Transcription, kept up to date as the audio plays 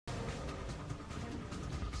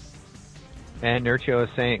And Nerchio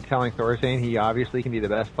is telling Thorzane he obviously can be the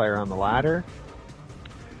best player on the ladder.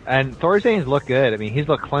 And Thorzane's looked good. I mean, he's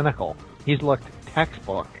looked clinical. He's looked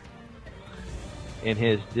textbook in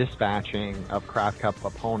his dispatching of Craftcup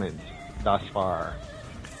opponents thus far.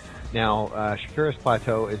 Now, Shakura's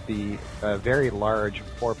Plateau is the very large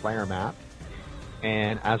 4-player map,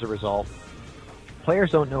 and as a result,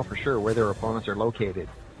 players don't know for sure where their opponents are located.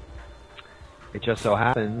 It just so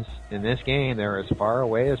happens, in this game, they're as far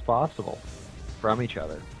away as possible from each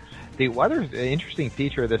other. The other interesting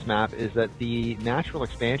feature of this map is that the natural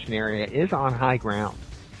expansion area is on high ground,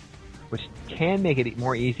 which can make it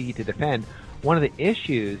more easy to defend. One of the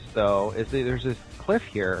issues, though, is that there's this cliff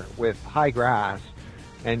here with high grass,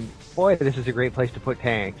 and boy, this is a great place to put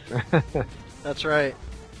tanks. That's right.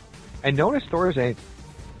 And notice Thorzane,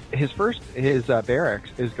 his barracks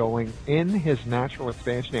is going in his natural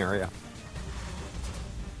expansion area,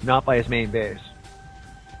 not by his main base.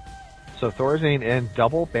 So Thorzane and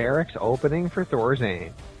double barracks opening for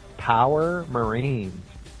Thorzane. Power Marines.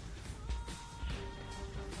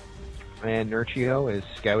 And Nerchio is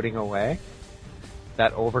scouting away.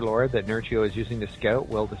 That overlord that Nerchio is using to scout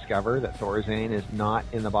will discover that Thorzane is not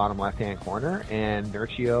in the bottom left-hand corner, and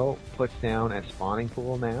Nerchio puts down a spawning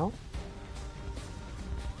pool now.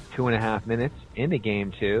 2.5 minutes into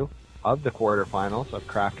Game 2 of the quarterfinals of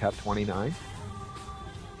Craftcup 29.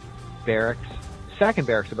 Second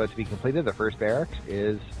barracks about to be completed. The first barracks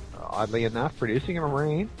is, oddly enough, producing a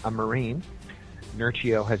marine.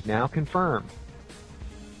 Nerchio has now confirmed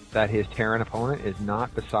that his Terran opponent is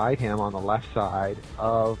not beside him on the left side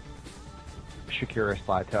of Shakura's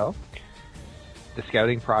Plateau. The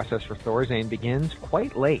scouting process for Thorzane begins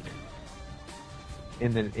quite late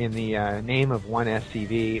in the name of one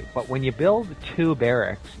SCV, but when you build 2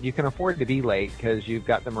 barracks, you can afford to be late because you've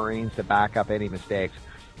got the Marines to back up any mistakes.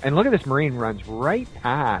 And look at this Marine runs right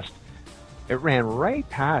past. It ran right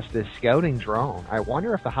past this scouting drone. I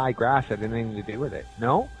wonder if the high grass had anything to do with it.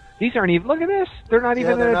 No? These aren't even, look at this. They're not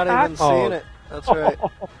even in attack mode. They're not even seeing it. That's right.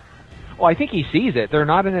 Well, I think he sees it. They're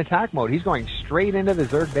not in attack mode. He's going straight into the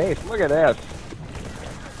Zerg base. Look at this.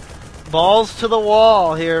 Balls to the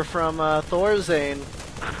wall here from Thorzane.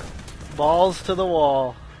 Balls to the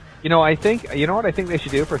wall. You know what I think they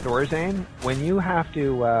should do for Thorzane? When you have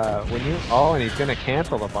to, and he's going to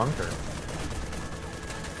cancel the bunker.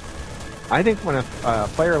 I think when a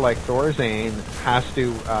player like Thorzane has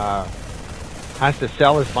to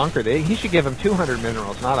sell his bunker, he should give him 200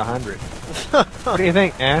 minerals, not 100. What do you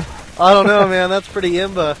think, man? I don't know, man. That's pretty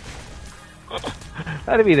imba.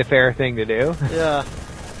 That'd be the fair thing to do. Yeah.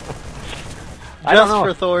 I don't know.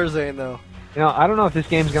 Just for Thorzane, though. You know, I don't know if this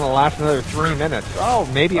game's going to last another 3 minutes. Oh,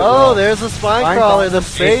 maybe it will. Oh, there's a spine crawler, the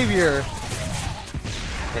savior.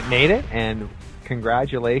 It made it, and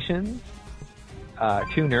congratulations to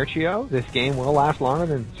Nerchio. This game will last longer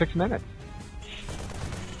than 6 minutes.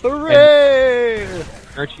 Hooray! And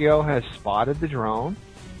Nerchio has spotted the drone,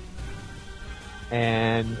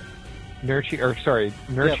 and Nerchio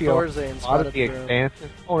spotted the expansion.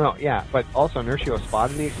 Oh no, yeah, but also Nerchio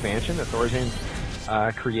spotted the expansion that Thorzane's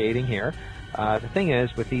creating here. The thing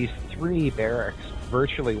is, with these 3 barracks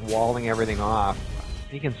virtually walling everything off,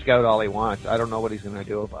 he can scout all he wants. I don't know what he's going to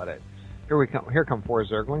do about it. Here come 4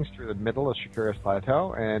 Zerglings through the middle of Shakura's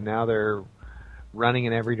Plateau, and now they're running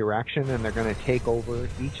in every direction, and they're going to take over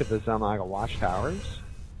each of the Zalnaga watchtowers.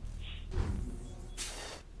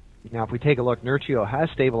 Now, if we take a look, Nerchio has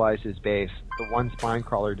stabilized his base. The 1 spine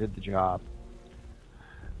crawler did the job.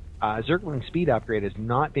 Zergling speed upgrade is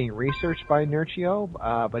not being researched by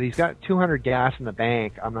Nerchio, but he's got 200 gas in the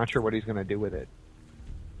bank. I'm not sure what he's going to do with it.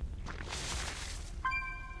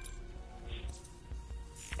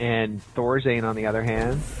 And Thorzane, on the other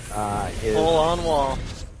hand, is full on wall.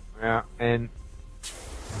 Yeah, and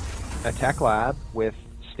a tech lab with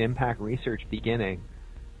Stimpack research beginning,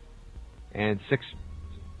 and six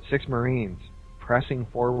Marines pressing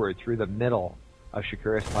forward through the middle of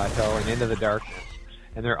Shakura's Plateau and into the darkness.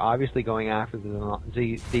 And they're obviously going after the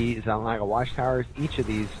Zalnaga watchtowers. Each of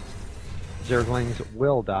these Zerglings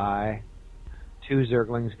will die. 2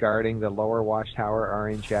 Zerglings guarding the lower watchtower are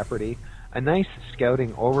in jeopardy. A nice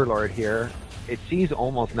scouting overlord here. It sees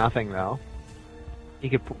almost nothing, though. He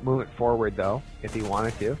could move it forward, though, if he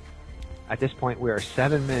wanted to. At this point, we are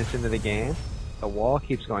 7 minutes into the game. The wall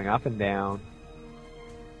keeps going up and down.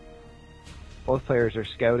 Both players are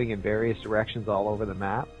scouting in various directions all over the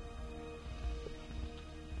map.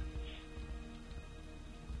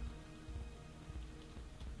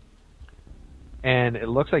 And it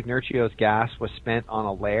looks like Nerchio's gas was spent on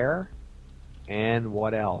a lair. And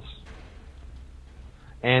what else?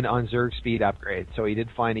 And on Zerg speed upgrade. So he did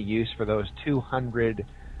find a use for those 200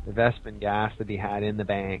 the Vespin gas that he had in the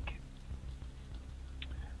bank.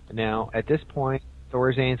 Now, at this point,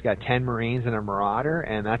 Thorzane's got 10 Marines and a Marauder,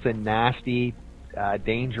 and that's a nasty,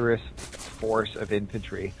 dangerous force of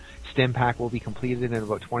infantry. Stim pack will be completed in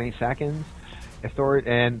about 20 seconds.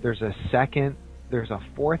 And there's a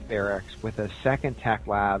fourth barracks with a second tech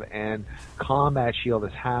lab, and combat shield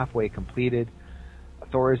is halfway completed.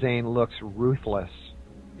 Thorzane looks ruthless.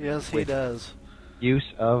 Yes, he does.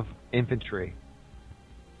 Use of infantry.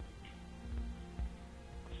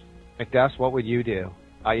 McDuffs, what would you do?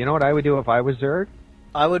 You know what I would do if I was Zerg?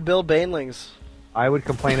 I would build Banelings. I would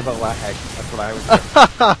complain about lag. That's what I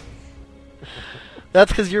would do.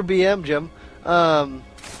 That's because you're BM, Jim.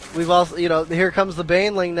 We've also, here comes the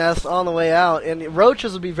Baneling nest on the way out, and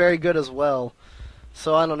Roaches would be very good as well.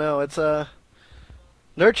 So I don't know. It's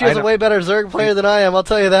Nerchio's a way better Zerg player than I am. I'll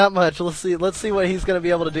tell you that much. Let's see what he's going to be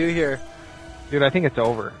able to do here. Dude, I think it's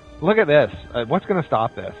over. Look at this. What's going to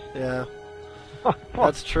stop this? Yeah,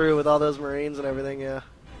 that's true with all those Marines and everything. Yeah.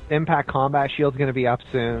 Impact combat shield's going to be up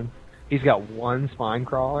soon. He's got one spine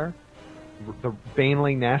crawler. The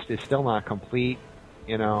Baneling nest is still not complete.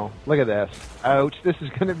 Look at this. Ouch, this is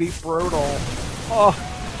going to be brutal. Oh,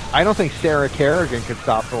 I don't think Sarah Kerrigan could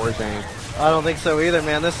stop Thorzane. I don't think so either,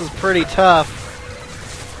 man. This is pretty tough.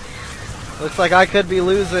 Looks like I could be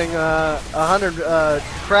losing 100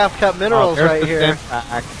 Craftcup minerals right here.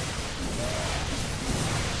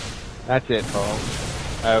 That's it, folks.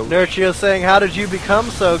 Nerchio saying, "How did you become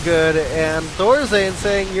so good?" And Thorzane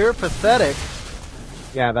saying, "You're pathetic."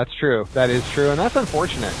 Yeah, that's true. That is true, and that's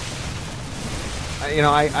unfortunate.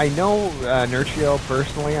 I know Nerchio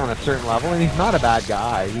personally on a certain level, and he's not a bad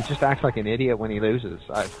guy. He just acts like an idiot when he loses.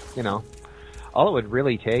 All it would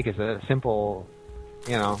really take is a simple,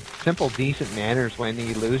 decent manners when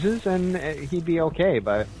he loses, and he'd be okay.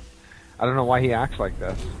 But I don't know why he acts like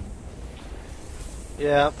this.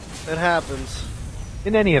 Yeah, it happens.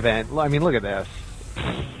 In any event, I mean, look at this.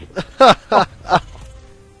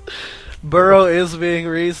 Burrow is being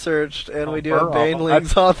researched, and we do have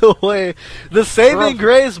Banelings on the way. The saving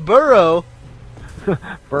grace, Burrow.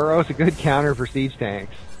 Burrow's a good counter for siege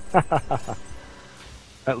tanks.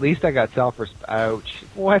 At least I got self-respect. Ouch.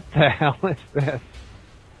 What the hell is this?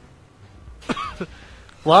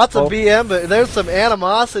 Lots of BM, but there's some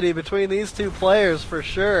animosity between these two players for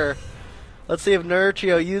sure. Let's see if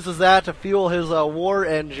Nerchio uses that to fuel his war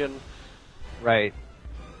engine. Right.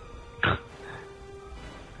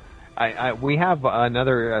 We have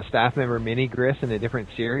another staff member, Mini Gris, in a different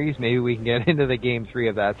series. Maybe we can get into the game 3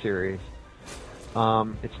 of that series.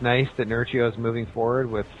 It's nice that Nerchio is moving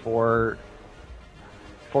forward with four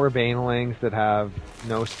Banelings that have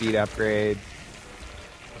no speed upgrade.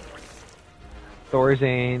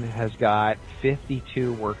 Thorzane has got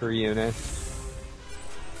 52 worker units,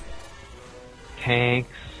 tanks,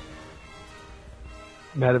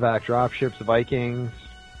 medevac dropships, Vikings.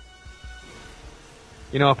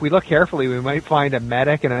 If we look carefully, we might find a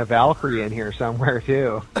medic and a Valkyrie in here somewhere,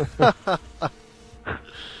 too.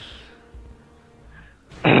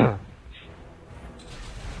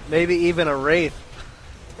 Maybe even a Wraith.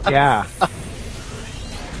 Yeah.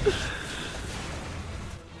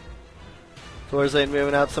 Thorzane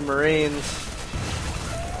moving out some Marines.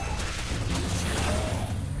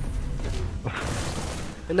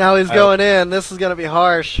 And now he's going in. This is going to be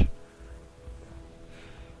harsh.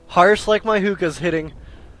 Harsh like my hookah's hitting.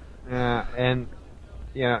 Yeah, and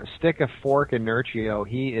stick a fork in Nerchio,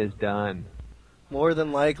 he is done. More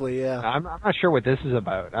than likely, yeah. I'm not sure what this is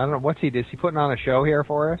about. I don't know what's he putting on a show here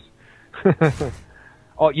for us?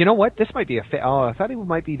 Oh, you know what? This might be a fake. Oh, I thought he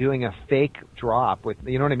might be doing a fake drop with,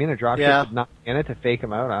 you know what I mean? A drop ship with nothing in it to fake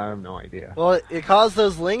him out. I have no idea. Well, it caused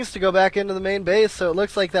those lings to go back into the main base, so it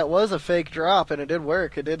looks like that was a fake drop, and it did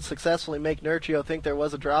work. It did successfully make Nerchio think there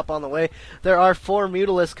was a drop on the way. There are 4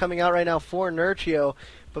 Mutalisks coming out right now for Nerchio,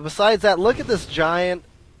 but besides that, look at this giant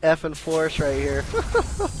effing force right here.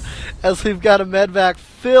 As we've got a medvac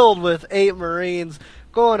filled with 8 Marines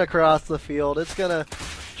going across the field. It's going to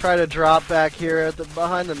try to drop back here at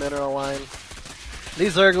behind the mineral line.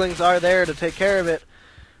 These Zerglings are there to take care of it,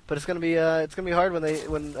 but it's gonna be hard when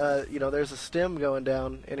there's a stim going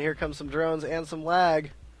down, and here comes some drones and some lag.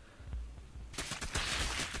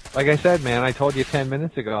 Like I said, man, I told you 10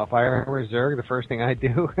 minutes ago, if I were Zerg, the first thing I'd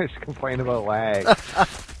do is complain about lag.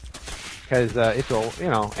 Because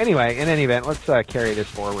anyway, in any event, let's carry this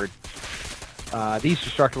forward. These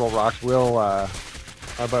destructible rocks will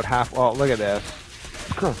about half. Oh, look at this.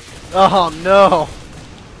 Oh no!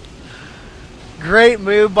 Great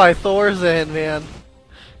move by Thorzane, man.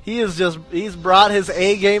 He's brought his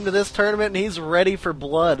A game to this tournament, and he's ready for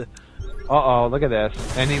blood. Uh-oh, look at this.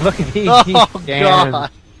 And look at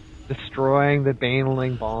God. destroying the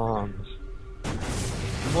Baneling bombs.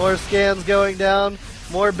 More scans going down.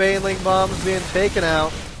 More Baneling bombs being taken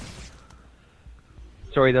out.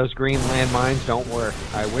 Sorry, those green landmines don't work.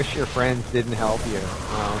 I wish your friends didn't help you.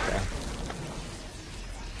 Oh, okay.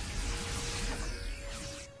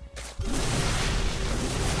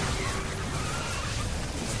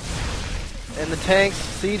 And the tank's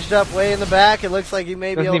sieged up way in the back. It looks like he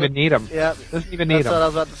may be able to... Doesn't even need them. Yeah. Doesn't even need them. That's what I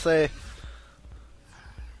was about to say.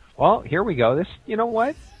 Well, here we go. You know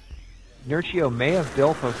what? Nerchio may have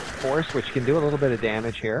built a force which can do a little bit of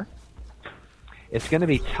damage here. It's going to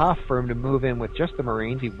be tough for him to move in with just the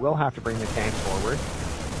Marines. He will have to bring the tank forward.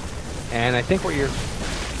 And I think what you're...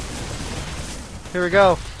 Here we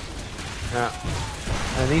go. Yeah.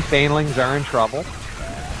 And these Banelings are in trouble.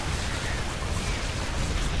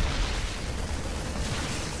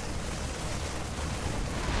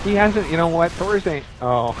 He hasn't, you know what, Thursday...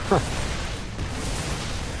 Oh.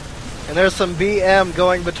 And there's some BM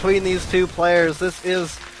going between these two players. This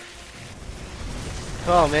is...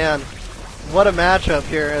 Oh, man. What a matchup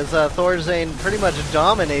here as Thorzane pretty much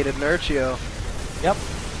dominated Nerchio. Yep.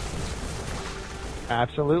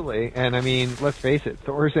 Absolutely. And, I mean, let's face it,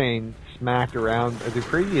 Thorzane smacked around the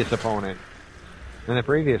previous opponent in the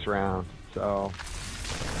previous round, so...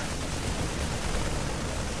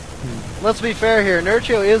 Let's be fair here.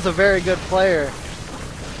 Nerchio is a very good player.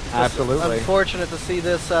 Absolutely. It's unfortunate to see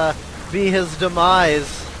this be his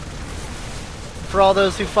demise. For all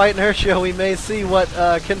those who fight Nerchio, we may see what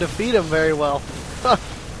can defeat him very well.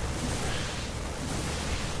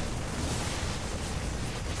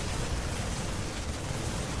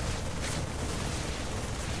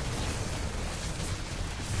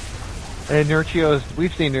 And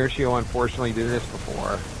we've seen Nerchio unfortunately do this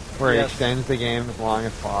before, where he extends the game as long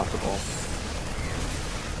as possible.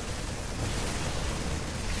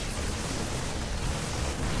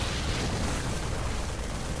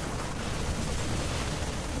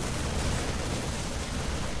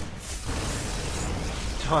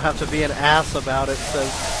 Don't have to be an ass about it. Says,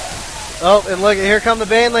 oh, and look, here come the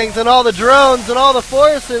Banelings and all the drones and all the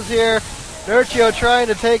forces here. Nerchio trying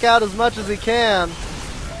to take out as much as he can.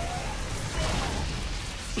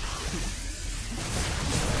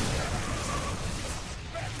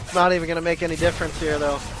 It's not even going to make any difference here,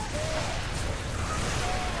 though.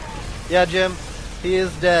 Yeah, Jim, he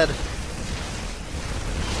is dead.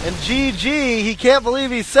 And GG, he can't believe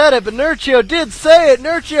he said it, but Nerchio did say it.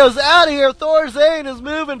 Nerchio's out of here. Thorzane is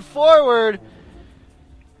moving forward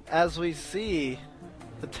as we see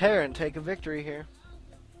the Terran take a victory here.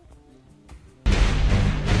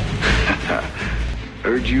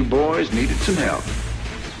 Heard you boys needed some help.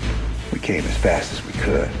 We came as fast as we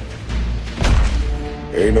could.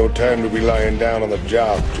 Ain't no time to be lying down on the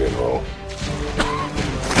job, General.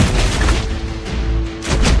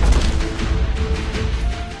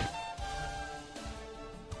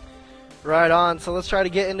 Right on, so let's try to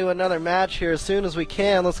get into another match here as soon as we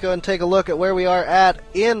can. Let's go ahead and take a look at where we are at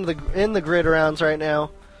in the grid rounds right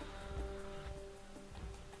now.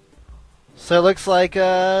 So it looks like,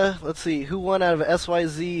 let's see, who won out of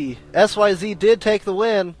SYZ? SYZ did take the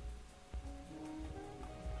win.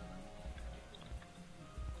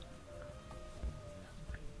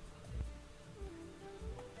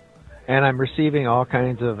 And I'm receiving all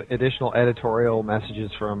kinds of additional editorial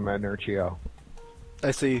messages from Nerchio.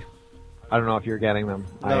 I see. I don't know if you're getting them.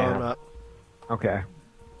 No, I'm not. Okay.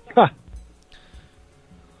 So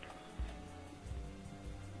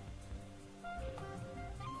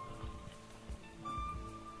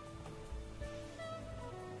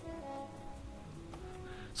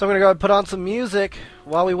I'm going to go ahead and put on some music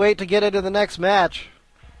while we wait to get into the next match.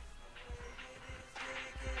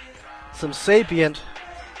 Some Sapient.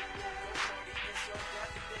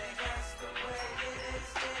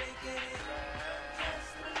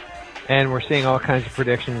 And we're seeing all kinds of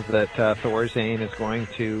predictions that Thorzane is going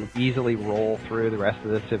to easily roll through the rest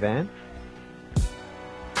of this event.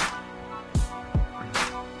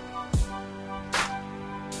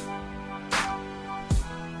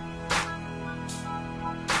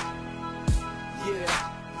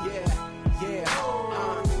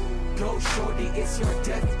 Go shorty, it's your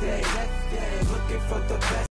death day. Looking for the best.